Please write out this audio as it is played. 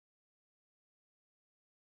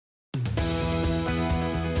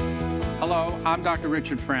Hello, I'm Dr.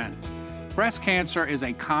 Richard Friend. Breast cancer is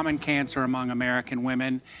a common cancer among American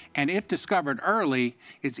women, and if discovered early,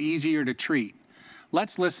 it's easier to treat.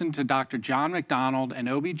 Let's listen to Dr. John McDonald, an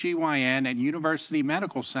OBGYN at University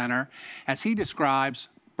Medical Center, as he describes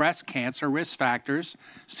breast cancer risk factors,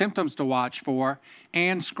 symptoms to watch for,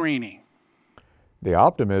 and screening. The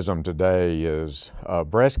optimism today is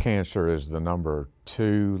breast cancer is the number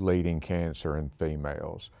 2 leading cancer in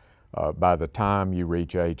females. By the time you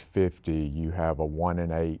reach age 50, you have a 1 in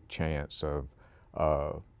 8 chance of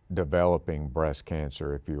developing breast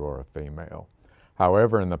cancer if you are a female.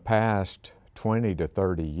 However, in the past 20 to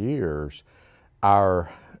 30 years,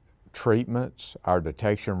 our treatments, our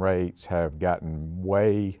detection rates have gotten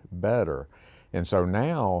way better. And so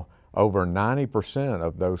now, over 90%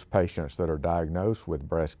 of those patients that are diagnosed with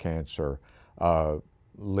breast cancer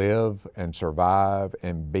live and survive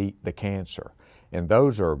and beat the cancer. And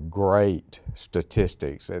those are great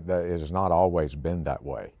statistics. It has not always been that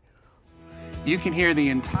way. You can hear the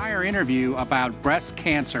entire interview about breast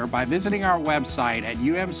cancer by visiting our website at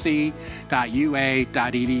umc.ua.edu.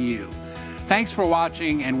 Thanks for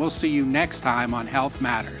watching, and we'll see you next time on Health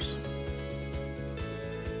Matters.